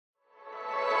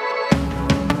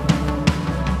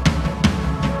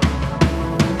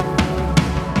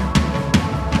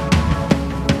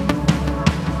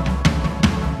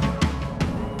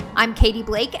I'm Katie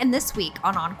Blake, and this week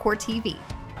on Oncor TV.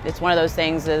 It's one of those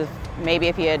things of maybe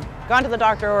if you had gone to the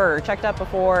doctor or checked up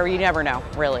before, you never know,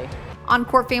 really.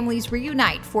 Oncor families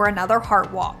reunite for another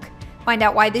Heart Walk. Find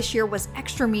out why this year was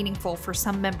extra meaningful for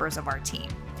some members of our team.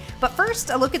 But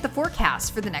first, a look at the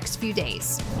forecast for the next few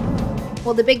days.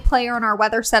 Well, the big player in our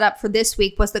weather setup for this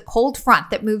week was the cold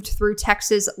front that moved through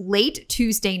Texas late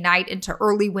Tuesday night into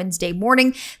early Wednesday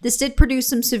morning. This did produce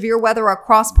some severe weather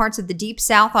across parts of the deep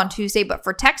south on Tuesday, but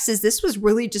for Texas, this was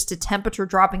really just a temperature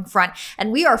dropping front,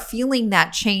 and we are feeling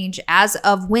that change as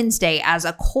of Wednesday as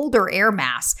a colder air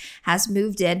mass has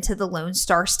moved into the Lone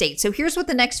Star State. So here's what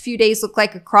the next few days look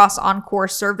like across Oncor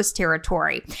service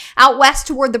territory. Out west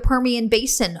toward the Permian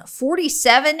Basin,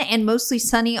 47 and mostly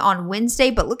sunny on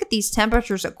Wednesday, but look at these temperatures,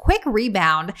 a quick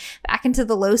rebound back into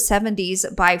the low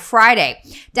 70s by Friday.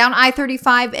 Down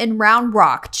I-35 in Round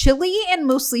Rock, chilly and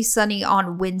mostly sunny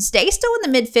on Wednesday, still in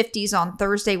the mid-50s on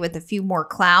Thursday with a few more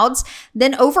clouds.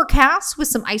 Then overcast with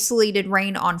some isolated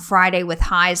rain on Friday with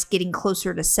highs getting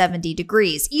closer to 70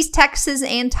 degrees. East Texas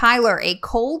and Tyler, a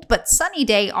cold but sunny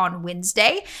day on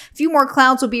Wednesday. A few more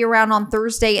clouds will be around on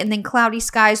Thursday, and then cloudy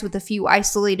skies with a few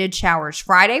isolated showers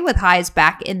Friday with highs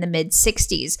back in the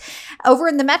mid-60s. Over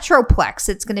in the Metroplex,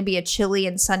 it's going to be a chilly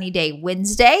and sunny day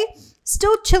Wednesday.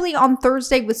 Still chilly on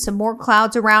Thursday with some more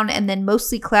clouds around, and then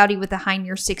mostly cloudy with a high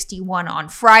near 61 on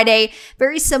Friday.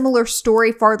 Very similar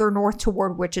story farther north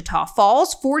toward Wichita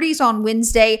Falls. 40s on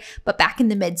Wednesday, but back in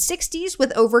the mid-60s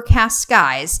with overcast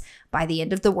skies by the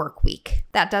end of the work week.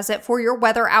 That does it for your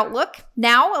weather outlook.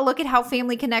 Now, a look at how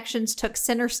Family Connections took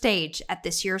center stage at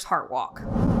this year's Heart Walk.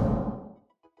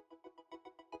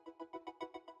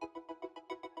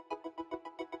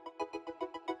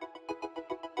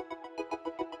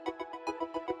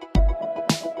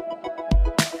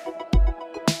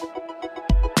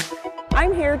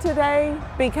 I'm here today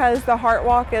because the Heart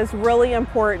Walk is really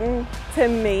important to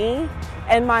me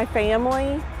and my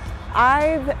family.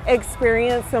 I've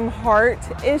experienced some heart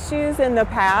issues in the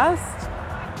past.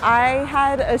 I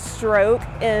had a stroke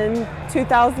in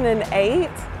 2008,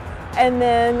 and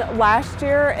then last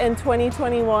year in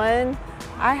 2021,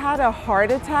 I had a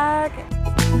heart attack.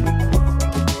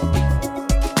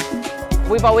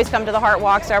 We've always come to the Heart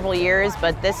Walk several years,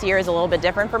 but this year is a little bit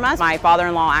different from us. My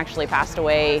father-in-law actually passed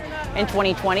away in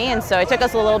 2020, and so it took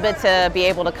us a little bit to be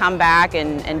able to come back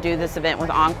and do this event with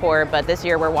Oncor, but this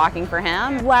year we're walking for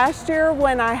him. Last year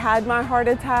when I had my heart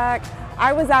attack,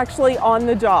 I was actually on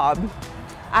the job.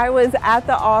 I was at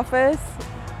the office.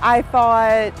 I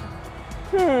thought,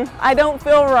 I don't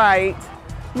feel right.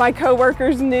 My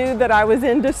coworkers knew that I was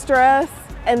in distress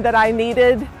and that I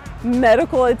needed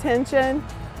medical attention.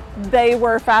 They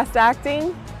were fast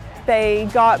acting. They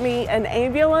got me an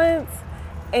ambulance,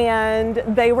 and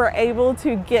they were able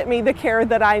to get me the care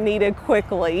that I needed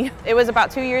quickly. It was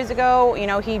about 2 years ago. You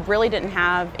know, he really didn't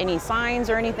have any signs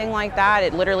or anything like that.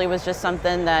 It literally was just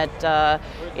something that,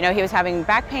 you know, he was having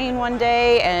back pain one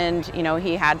day, and, you know,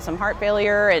 he had some heart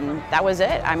failure, and that was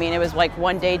it. I mean, it was like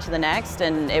one day to the next,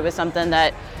 and it was something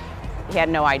that he had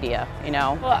no idea, you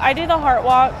know. Well, I do the Heart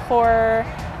Walk for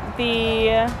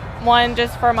the one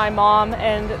just for my mom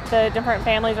and the different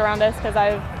families around us, because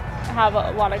I have a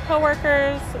lot of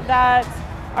coworkers that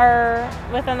are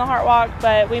within the Heart Walk,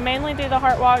 but we mainly do the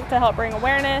Heart Walk to help bring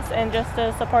awareness and just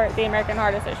to support the American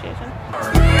Heart Association.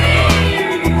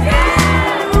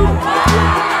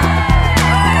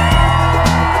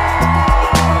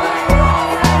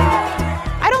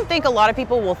 I think a lot of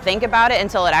people will think about it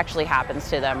until it actually happens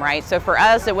to them, right? So for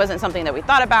us, it wasn't something that we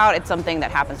thought about. It's something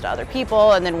that happens to other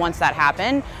people, and then once that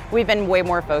happened, we've been way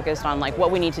more focused on like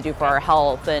what we need to do for our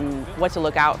health and what to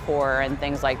look out for and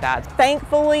things like that.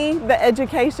 Thankfully, the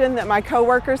education that my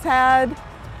coworkers had,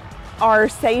 our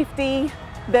safety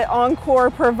that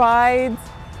Oncor provides,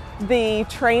 the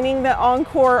training that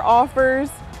Oncor offers,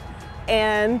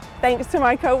 and thanks to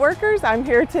my coworkers, I'm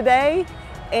here today,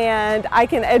 and I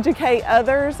can educate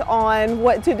others on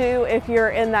what to do if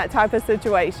you're in that type of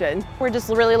situation. We're just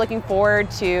really looking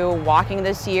forward to walking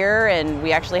this year, and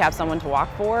we actually have someone to walk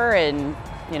for, and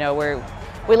you know,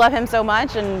 we love him so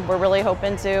much, and we're really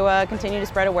hoping to continue to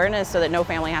spread awareness so that no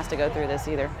family has to go through this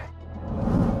either.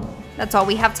 That's all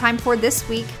we have time for this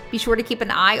week. Be sure to keep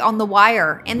an eye on The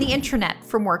Wire and the intranet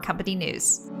for more company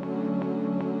news.